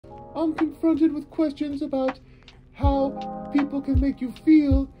I'm confronted with questions about how people can make you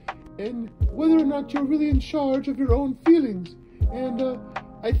feel and whether or not you're really in charge of your own feelings. And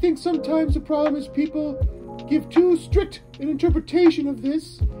I think sometimes the problem is people give too strict an interpretation of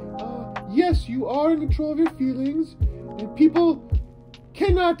this. Yes, you are in control of your feelings, and people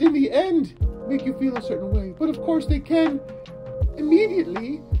cannot in the end make you feel a certain way. But of course they can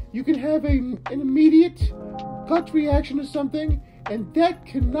immediately. You can have an immediate gut reaction to something, and that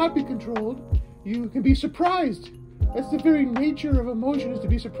cannot be controlled. You can be surprised. That's the very nature of emotion, is to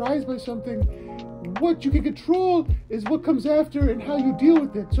be surprised by something. What you can control is what comes after and how you deal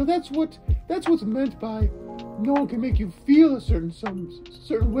with it. So that's what's meant by no one can make you feel a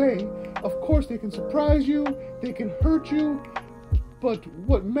certain way. Of course, they can surprise you, they can hurt you, but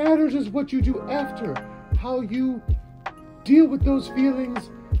what matters is what you do after, how you deal with those feelings,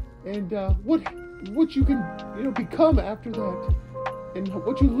 and what you can become after that, and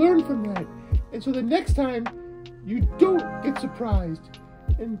what you learn from that. And so the next time you don't get surprised,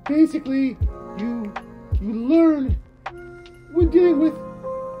 and basically you learn when dealing with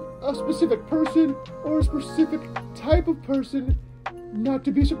a specific person or a specific type of person not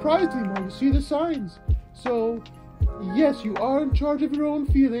to be surprised anymore. You see the signs. So yes, you are in charge of your own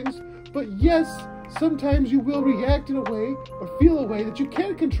feelings, but yes, sometimes you will react in a way or feel a way that you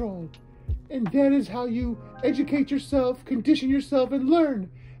can't control. And that is how you educate yourself, condition yourself, and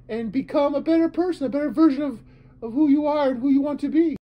learn and become a better person, a better version of who you are and who you want to be.